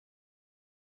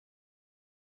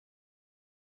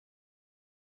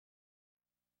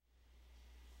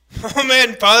Oh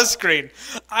man, pause screen.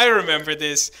 I remember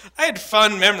this. I had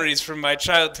fond memories from my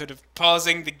childhood of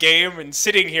pausing the game and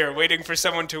sitting here waiting for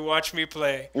someone to watch me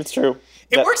play. It's true.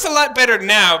 It works a lot better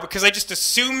now because I just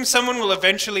assume someone will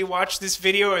eventually watch this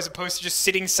video as opposed to just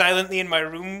sitting silently in my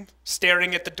room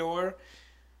staring at the door.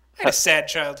 I had a sad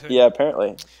childhood. Yeah,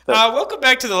 apparently. Welcome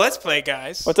back to the Let's Play,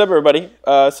 guys. What's up, everybody?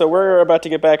 So we're about to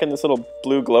get back in this little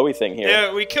blue glowy thing here.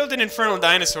 Yeah, we killed an infernal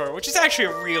dinosaur, which is actually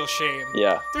a real shame.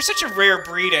 Yeah. They're such a rare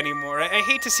breed anymore. I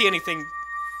hate to see anything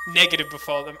negative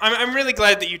befall them. I'm really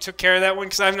glad that you took care of that one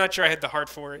because I'm not sure I had the heart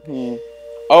for it.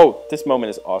 Oh, this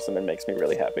moment is awesome and makes me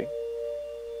really happy.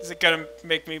 Is it gonna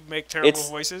make me make terrible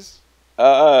voices?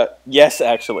 Yes,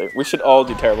 actually. We should all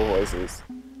do terrible voices.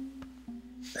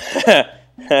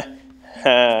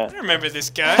 I remember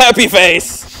this guy. Happy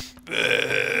face! I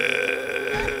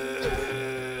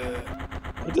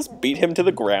just beat him to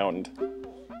the ground.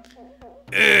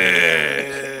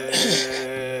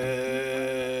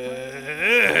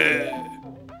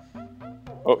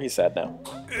 Oh, he's sad now.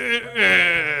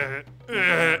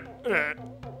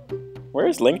 Where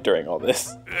is Link during all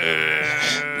this?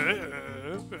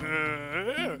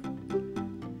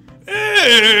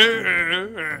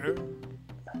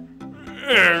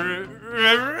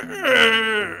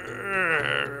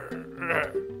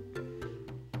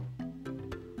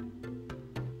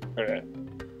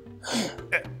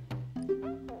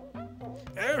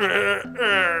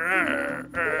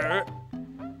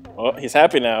 Oh, he's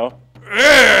happy now.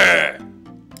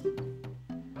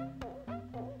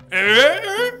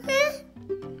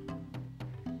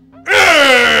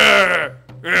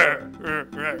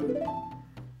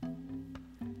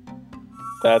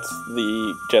 That's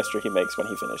the gesture he makes when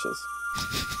he finishes.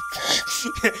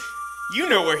 You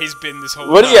know where he's been this whole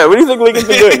time. Yeah, what do you think Link has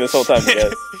been doing this whole time,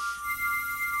 guys?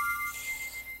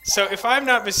 So, if I'm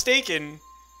not mistaken,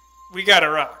 we got a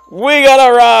rock. We got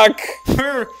a rock!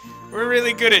 We're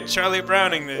really good at Charlie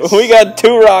Browning this. We got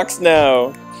 2 rocks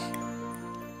now.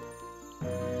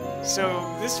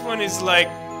 So, this one is like,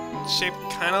 shaped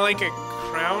kind of like a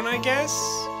crown, I guess?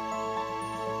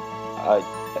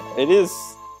 It is...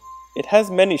 It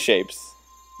has many shapes.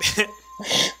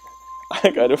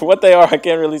 What they are, I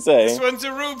can't really say. This one's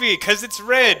a ruby, because it's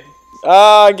red.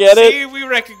 Ah, get it? See, we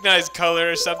recognize color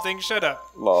or something. Shut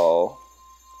up. Lol.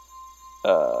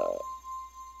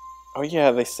 Oh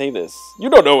yeah, they say this. You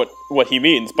don't know what he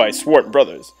means by Swart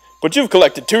Brothers, but you've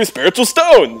collected 2 spiritual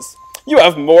stones! You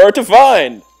have more to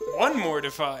find! 1 more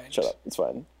to find. Shut up, it's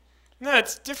fine. No,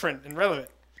 it's different and relevant.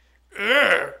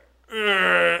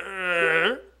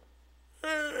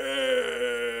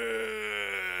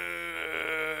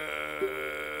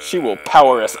 She will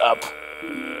power us up.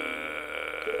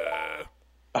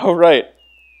 Oh, right.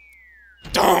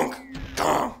 Donk!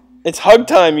 Donk! It's hug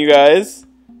time, you guys.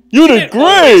 You did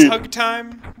great! Hug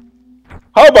time?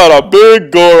 How about a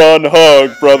big Goron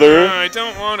hug, brother? No, I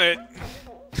don't want it.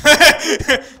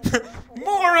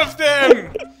 More of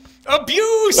them!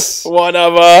 Abuse! One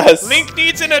of us! Link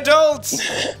needs an adult!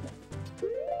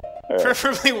 Right.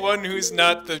 Preferably one who's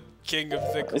not the king of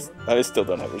the... I still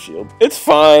don't have a shield. It's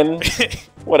fine.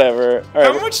 Whatever. All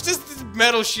right. How much does the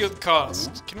metal shield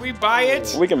cost? Can we buy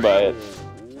it? We can buy it.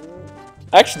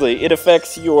 Actually, it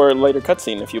affects your later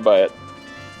cutscene if you buy it.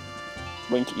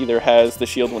 Link either has the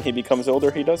shield when he becomes older,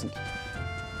 or he doesn't.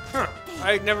 Huh.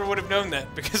 I never would have known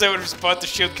that, because I would have just bought the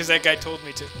shield because that guy told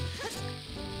me to.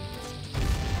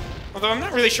 Although I'm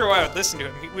not really sure why I would listen to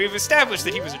him. We've established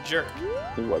that he was a jerk.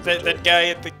 He was that guy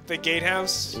at the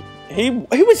gatehouse. He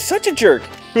was such a jerk.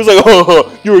 He was like,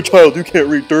 oh, you're a child, you can't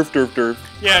read derf derf derf.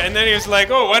 Yeah, and then he was like,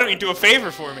 oh, why don't you do a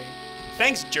favor for me?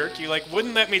 Thanks, jerk. You, like,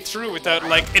 wouldn't let me through without,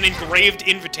 like, an engraved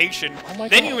invitation. Oh my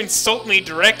then God. you insult me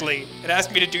directly and ask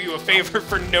me to do you a favor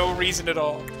for no reason at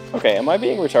all. Okay, am I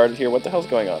being retarded here? What the hell's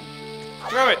going on?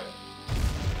 Throw it.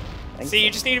 Thank See, you.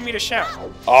 you just needed me to shout.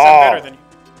 Oh. I'm better than you.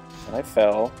 And I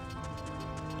fell.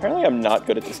 Apparently I'm not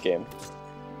good at this game.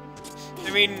 I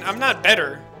mean, I'm not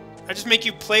better. I just make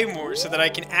you play more so that I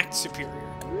can act superior.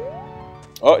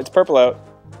 Oh, it's purple out.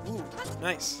 Ooh,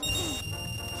 nice.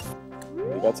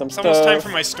 We got some It's stuff. almost time for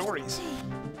my stories.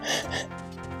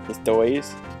 His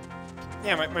toys.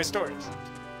 Yeah, my stories.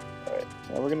 Alright,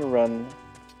 now we're gonna run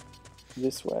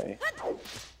this way.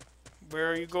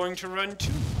 Where are you going to run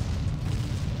to?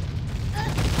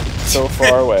 so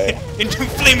far away. Into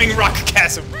flaming rock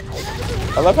chasm.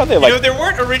 I love how they like. You know, there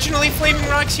weren't originally flaming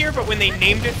rocks here, but when they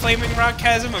named it Flaming Rock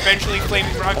Chasm, eventually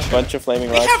Flaming Rock. A bunch of flaming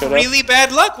rocks. They have really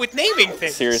bad luck with naming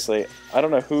things. Seriously, I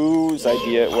don't know whose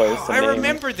idea it was to name. I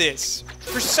remember this.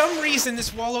 For some reason,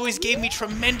 this wall always gave me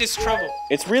tremendous trouble.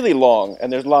 It's really long,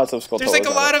 and there's lots of skull. There's like a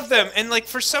lot of them, and like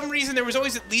for some reason, there was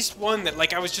always at least one that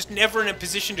like I was just never in a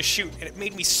position to shoot, and it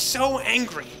made me so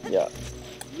angry. Yeah.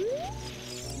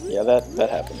 Yeah, that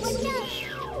happens.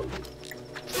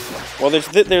 Well,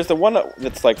 there's the one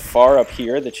that's like far up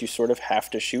here that you sort of have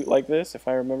to shoot like this, if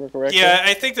I remember correctly. Yeah,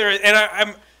 I think there is, and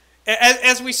I'm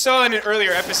as we saw in an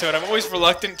earlier episode, I'm always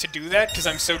reluctant to do that because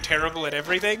I'm so terrible at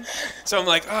everything. So I'm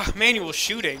like, oh, manual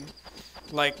shooting,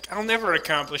 like I'll never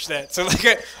accomplish that. So like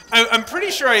I'm pretty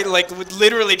sure I like would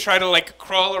literally try to like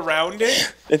crawl around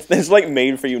it. It's like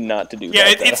made for you not to do that.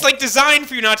 Yeah, it's like designed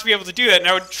for you not to be able to do that. And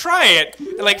I would try it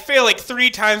and like fail like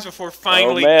 3 times before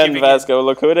finally. Oh man, Vasco,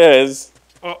 look who it is.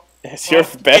 It's your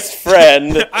best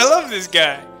friend. I love this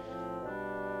guy.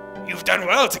 You've done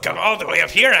well to come all the way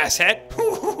up here, asshat.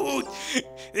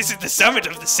 This is the summit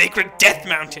of the sacred Death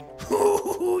Mountain.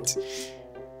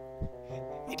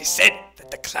 It is said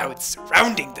that the clouds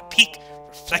surrounding the peak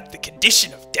reflect the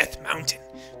condition of Death Mountain.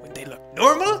 When they look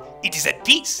normal, it is at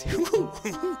peace.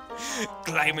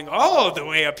 Climbing all the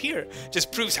way up here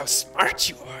just proves how smart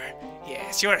you are.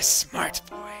 Yes, you're a smart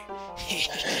boy.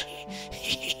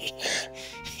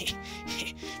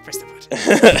 Press the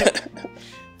button.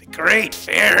 The Great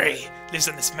Fairy lives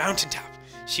on this mountaintop.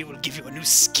 She will give you a new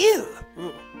skill.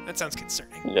 Ooh, that sounds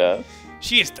concerning. Yeah.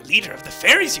 She is the leader of the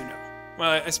fairies, you know.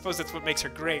 Well, I suppose that's what makes her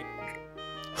great.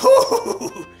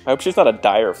 I hope she's not a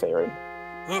dire fairy.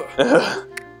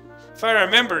 If I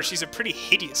remember, she's a pretty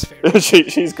hideous fairy.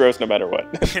 She's gross no matter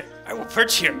what. I will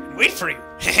perch here and wait for you,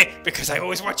 because I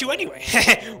always watch you anyway.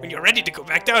 When you're ready to go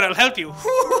back down, I'll help you.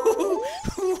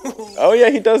 Oh yeah,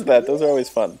 he does that. Those are always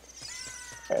fun.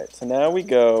 Alright, so now we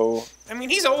go... I mean,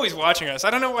 he's always watching us. I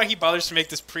don't know why he bothers to make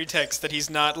this pretext that he's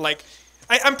not, like...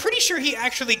 I'm pretty sure he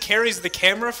actually carries the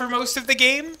camera for most of the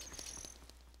game.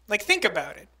 Like, think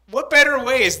about it. What better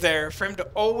way is there for him to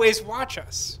always watch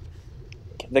us?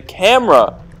 The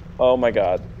camera! Oh my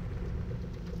god.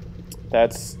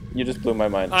 You just blew my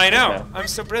mind. I know. I'm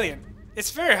so brilliant.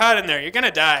 It's very hot in there. You're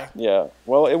gonna die. Yeah.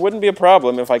 Well, it wouldn't be a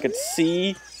problem if I could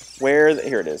see where...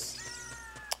 Here it is.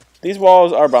 These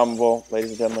walls are bombable,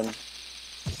 ladies and gentlemen.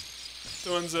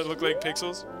 The ones that look like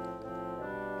pixels?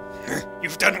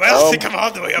 You've done well to come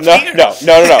all the way up here. No.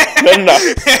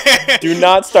 Do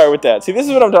not start with that. See, this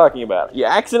is what I'm talking about. You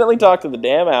accidentally talked to the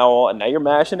damn owl, and now you're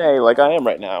mashing A like I am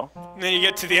right now. And then you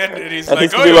get to the end, and he's and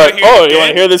like, oh, you want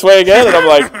to hear this way again? And I'm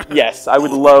like, yes, I would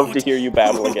love to hear you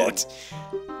babble again.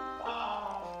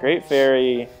 Great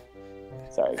Fairy.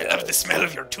 Sorry, guys. I love the smell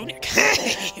of your tunic.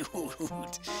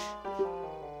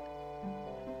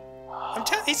 I'm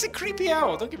telling you, he's a creepy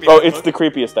owl. Don't give me that it's look. the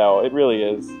creepiest owl. It really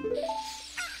is.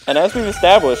 And as we've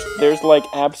established, there's like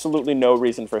absolutely no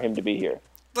reason for him to be here.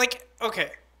 Like,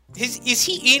 okay. Is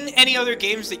he in any other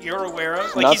games that you're aware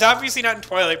of? Like, he's obviously not in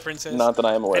Twilight Princess. Not that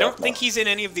I am aware of. I don't think he's in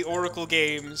any of the Oracle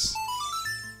games.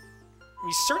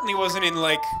 He certainly wasn't in,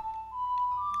 like,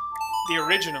 the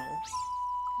original.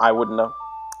 I wouldn't know.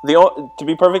 To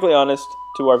be perfectly honest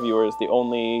to our viewers, the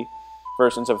only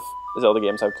versions of Zelda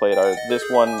games I've played are this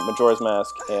one, Majora's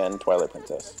Mask, and Twilight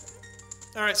Princess.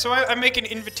 Alright, so I make an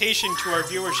invitation to our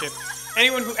viewership.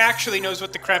 Anyone who actually knows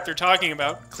what the crap they're talking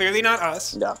about, clearly not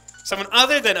us. Yeah. Someone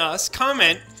other than us,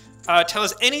 comment, tell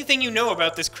us anything you know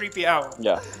about this creepy owl.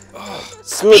 Yeah. Oh,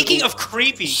 speaking of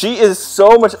creepy. She is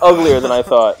so much uglier than I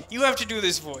thought. You have to do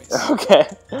this voice. Okay.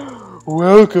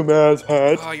 Welcome,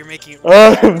 asshat. Oh, you're making it.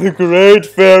 I am the Great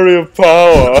Fairy of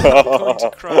Power. I'm going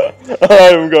to cry. I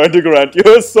am going to grant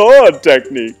you a sword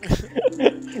technique.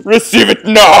 Receive it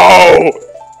now!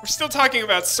 We're still talking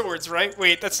about swords, right?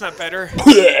 Wait, that's not better.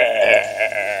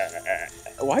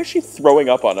 Why is she throwing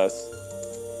up on us?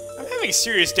 I'm having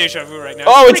serious deja vu right now.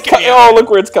 Oh, look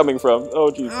where it's coming from.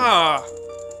 Oh, Jesus. Ah.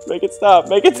 Make it stop.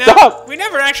 Make it stop. We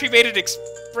never actually made it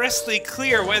expressly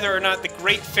clear whether or not the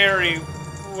Great Fairy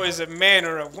was a man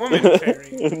or a woman fairy.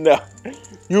 No.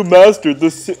 You mastered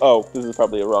the... Oh, this is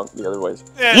probably wrong the other ways.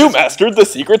 Yeah, you mastered the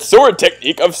secret sword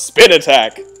technique of spin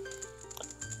attack.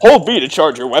 Hold B to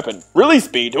charge your weapon. Release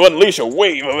B to unleash a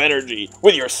wave of energy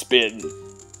with your spin.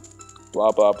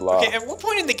 Blah, blah, blah. Okay, at what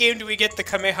point in the game do we get the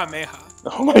Kamehameha?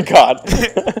 Oh my god.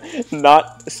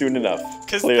 Not soon enough.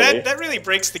 Because that really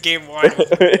breaks the game wide.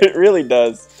 It really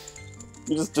does.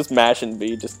 You just mashing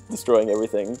B, just destroying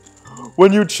everything.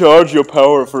 When you charge your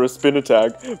power for a spin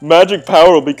attack, magic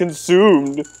power will be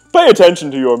consumed. Pay attention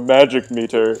to your magic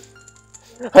meter.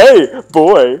 Hey,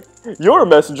 boy. You're a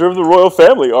messenger of the royal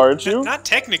family, aren't you? Not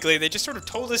technically, they just sort of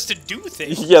told us to do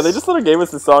things. Yeah, they just sort of gave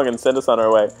us the song and sent us on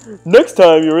our way. Next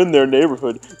time you're in their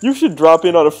neighborhood, you should drop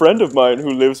in on a friend of mine who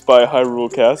lives by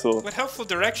Hyrule Castle. What helpful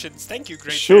directions. Thank you,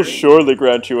 Great She'll Fairy. surely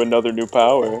grant you another new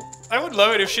power. I would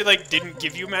love it if she, like, didn't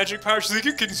give you magic power. She's like,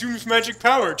 it consumes magic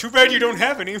power. Too bad you don't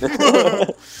have any.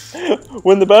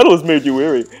 When the battle has made you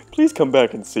weary, please come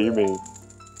back and see me.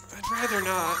 I'd rather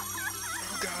not.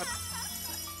 Oh, God.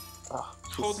 Oh,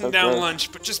 Holding so down good.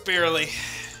 lunch, but just barely.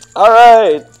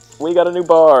 Alright, we got a new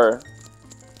bar.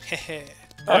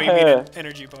 Oh, you mean an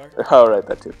energy bar. Alright,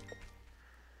 that too.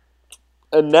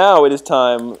 And now it is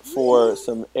time for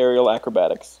some aerial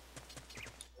acrobatics.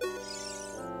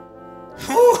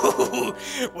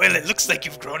 Well, it looks like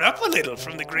you've grown up a little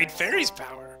from the Great Fairy's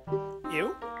power.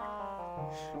 You?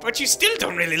 But you still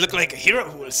don't really look like a hero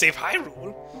who will save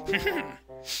Hyrule.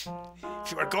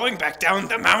 If you are going back down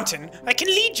the mountain, I can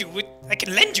lend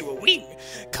you a wing.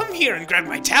 Come here and grab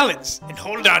my talons and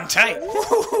hold on tight.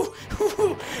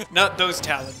 Not those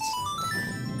talons.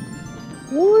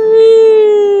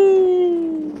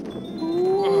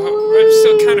 Oh, I'm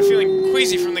still kind of feeling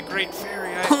queasy from the Great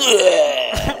Fairy.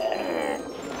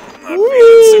 I'm not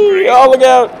feeling so great. Oh, look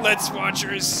out! Let's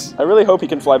watchers. I really hope he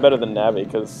can fly better than Navi,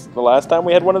 because the last time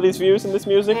we had one of these views in this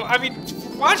music... Well, I mean,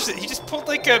 watch it. He just pulled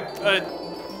like a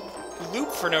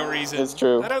loop for no reason. It's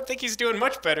true. I don't think he's doing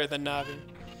much better than Navi.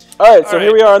 Alright, so Alright.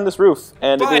 here we are on this roof,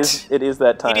 and But it is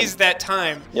that time. It is that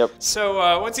time. Yep.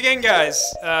 So, once again,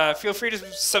 guys, feel free to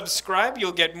subscribe.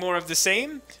 You'll get more of the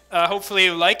same. Hopefully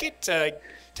you like it.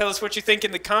 Tell us what you think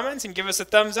in the comments, and give us a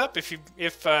thumbs up if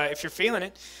you're feeling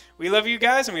it. We love you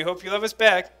guys, and we hope you love us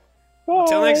back. Bye.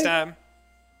 Until next time.